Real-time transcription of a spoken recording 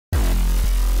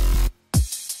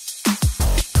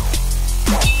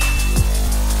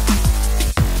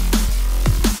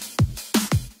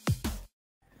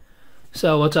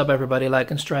So what's up everybody,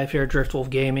 Lycan-Strife here, Driftwolf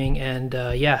Gaming, and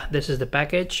yeah, this is the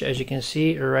package. As you can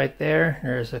see right there,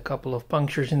 there's a couple of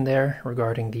punctures in there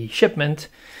regarding the shipment.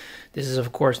 This is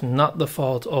of course not the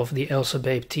fault of the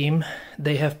ElsaBabe team.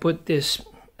 They have put this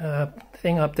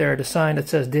thing up there, the sign that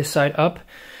says this side up,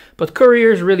 but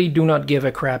couriers really do not give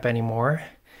a crap anymore.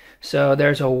 So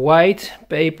there's a white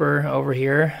paper over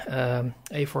here,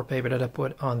 A4 paper that I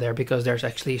put on there because there's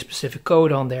actually a specific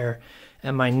code on there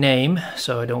and my name,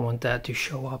 so I don't want that to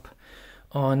show up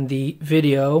on the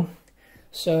video.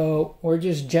 So we're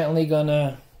just gently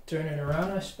gonna turn it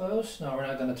around, I suppose. No, we're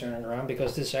not gonna turn it around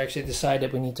because this is actually the side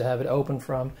that we need to have it open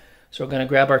from. So we're gonna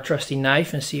grab our trusty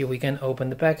knife and see if we can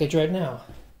open the package right now.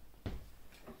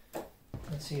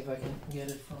 Let's see if I can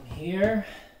get it from here.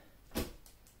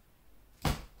 I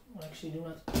actually do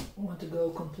not want to go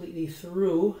completely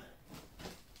through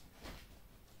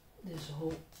this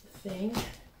whole thing.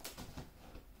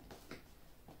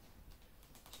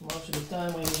 Most of the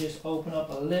time when you just open up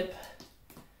a lip,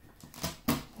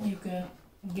 you can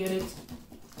get it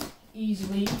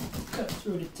easily cut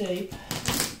through the tape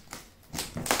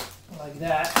like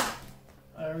that.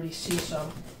 I already see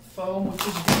some foam, which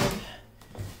is good,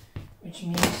 which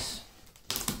means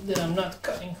that I'm not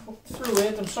cutting through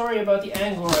it. I'm sorry about the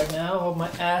angle right now. I hope my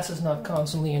ass is not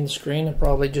constantly in the screen. I'll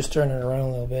probably just turn it around a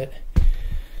little bit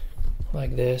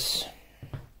like this.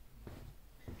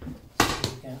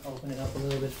 Open it up a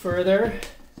little bit further.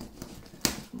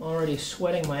 I'm already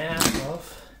sweating my ass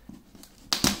off.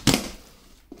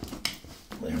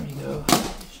 There we go.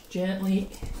 Just gently.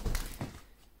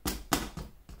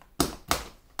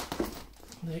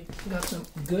 They got some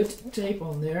good tape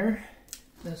on there,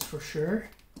 that's for sure.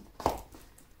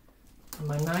 And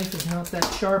my knife is not that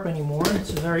sharp anymore. It's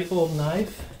a very old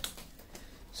knife.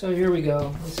 So here we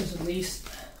go. This is at least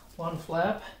one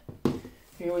flap.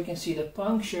 Here we can see the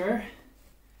puncture.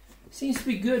 Seems to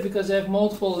be good because they have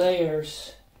multiple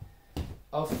layers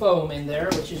of foam in there,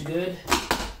 which is good.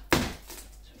 So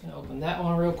we can open that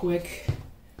one real quick.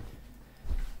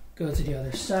 Go to the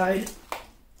other side.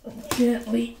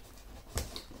 Gently.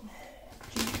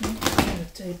 Put the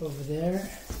tape over there.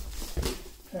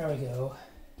 There we go.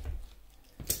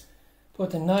 Put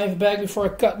the knife back before I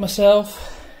cut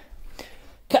myself.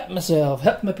 Cut myself.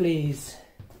 Help me please.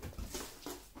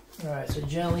 Alright, so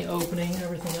gently opening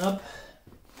everything up.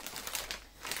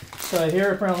 So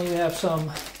here apparently we have some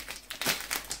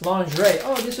lingerie.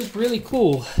 Oh, this is really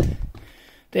cool.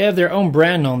 They have their own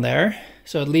brand on there.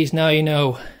 So at least now you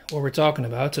know what we're talking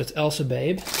about. So it's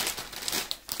ElsaBabe.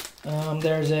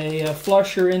 There's a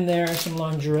flusher in there and some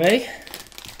lingerie.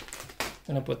 I'm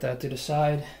gonna put that to the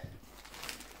side.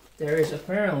 There is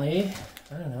apparently,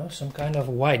 I don't know, some kind of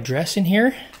white dress in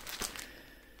here,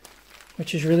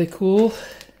 which is really cool.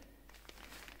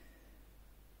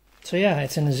 So yeah,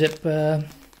 it's in a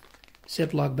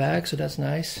Ziploc bag, so that's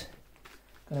nice.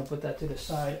 Gonna put that to the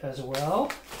side as well.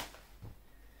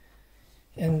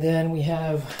 And then we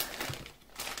have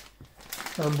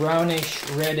our brownish,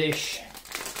 reddish,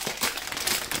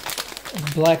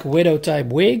 Black Widow type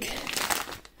wig.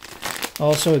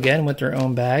 Also again with their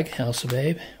own bag,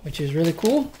 ElsaBabe, which is really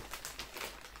cool.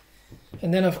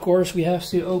 And then of course we have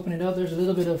to open it up. There's a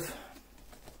little bit of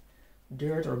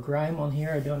dirt or grime on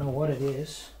here. I don't know what it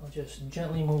is. I'll just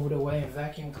gently move it away and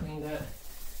vacuum clean that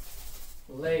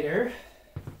later.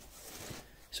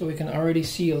 So we can already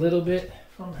see a little bit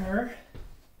from her.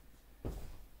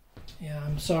 Yeah,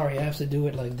 I'm sorry I have to do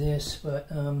it like this,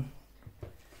 but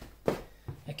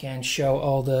I can't show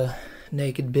all the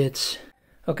naked bits.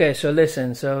 Okay, so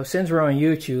listen, so since we're on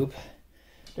YouTube,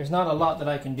 there's not a lot that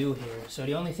I can do here. So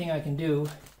the only thing I can do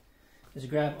is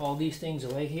grab all these things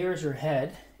away. Here's her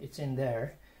head. It's in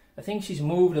there. I think she's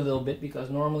moved a little bit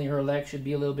because normally her leg should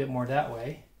be a little bit more that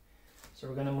way. So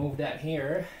we're going to move that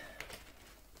here.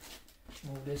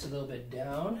 Move this a little bit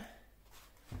down.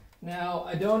 Now,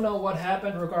 I don't know what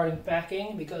happened regarding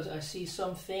packing because I see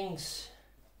some things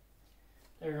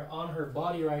that are on her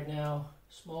body right now.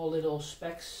 Small little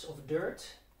specks of dirt.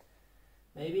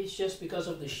 Maybe it's just because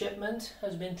of the shipment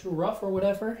has been too rough or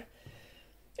whatever.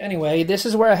 Anyway, this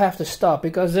is where I have to stop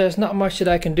because there's not much that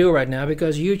I can do right now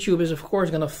because YouTube is of course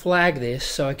going to flag this,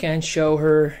 so I can't show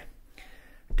her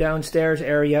downstairs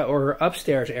area or her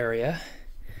upstairs area.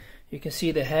 You can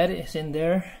see the head is in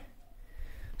there.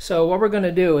 So what we're going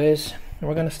to do is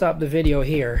we're going to stop the video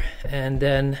here, and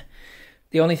then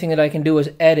the only thing that I can do is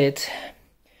edit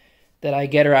that I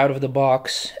get her out of the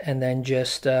box and then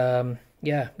just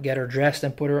yeah, get her dressed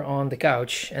and put her on the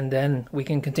couch, and then we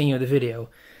can continue the video.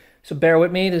 So bear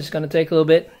with me, this is going to take a little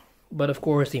bit, but of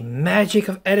course the magic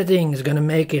of editing is going to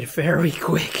make it very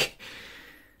quick.